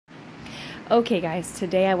Okay guys,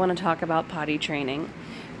 today I want to talk about potty training.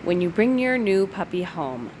 When you bring your new puppy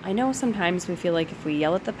home, I know sometimes we feel like if we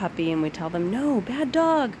yell at the puppy and we tell them, no, bad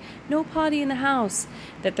dog, no potty in the house,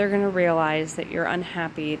 that they're going to realize that you're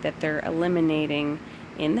unhappy, that they're eliminating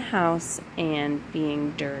in the house and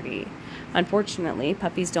being dirty. Unfortunately,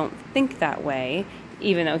 puppies don't think that way,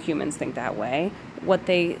 even though humans think that way. What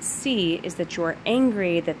they see is that you're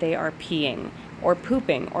angry that they are peeing or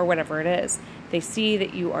pooping or whatever it is. They see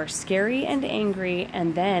that you are scary and angry,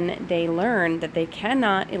 and then they learn that they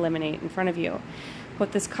cannot eliminate in front of you.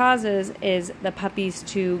 What this causes is the puppies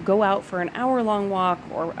to go out for an hour-long walk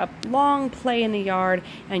or a long play in the yard,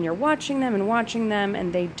 and you're watching them,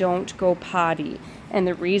 and they don't go potty. And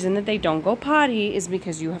the reason that they don't go potty is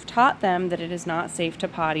because you have taught them that it is not safe to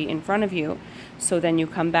potty in front of you. So then you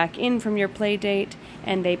come back in from your play date,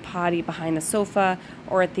 and they potty behind the sofa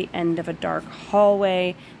or at the end of a dark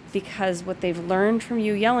hallway, because what they've learned from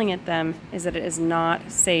you yelling at them is that it is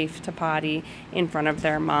not safe to potty in front of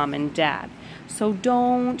their mom and dad. So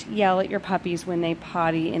don't yell at your puppies when they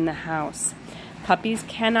potty in the house. Puppies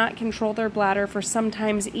cannot control their bladder for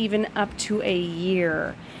sometimes even up to a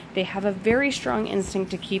year. They have a very strong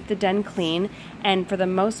instinct to keep the den clean, and for the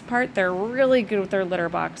most part, they're really good with their litter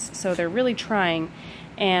box, so they're really trying.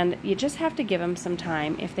 And you just have to give them some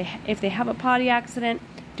time. If they have a potty accident,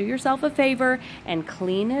 do yourself a favor and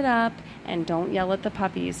clean it up, and don't yell at the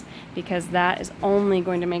puppies, because that is only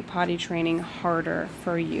going to make potty training harder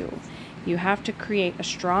for you. You have to create a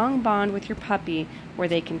strong bond with your puppy where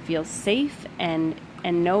they can feel safe and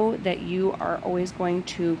know that you are always going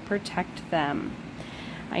to protect them.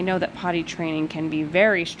 I know that potty training can be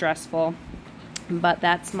very stressful, but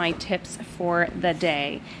that's my tips for the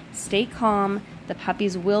day. Stay calm. The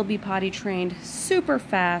puppies will be potty trained super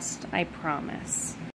fast, I promise.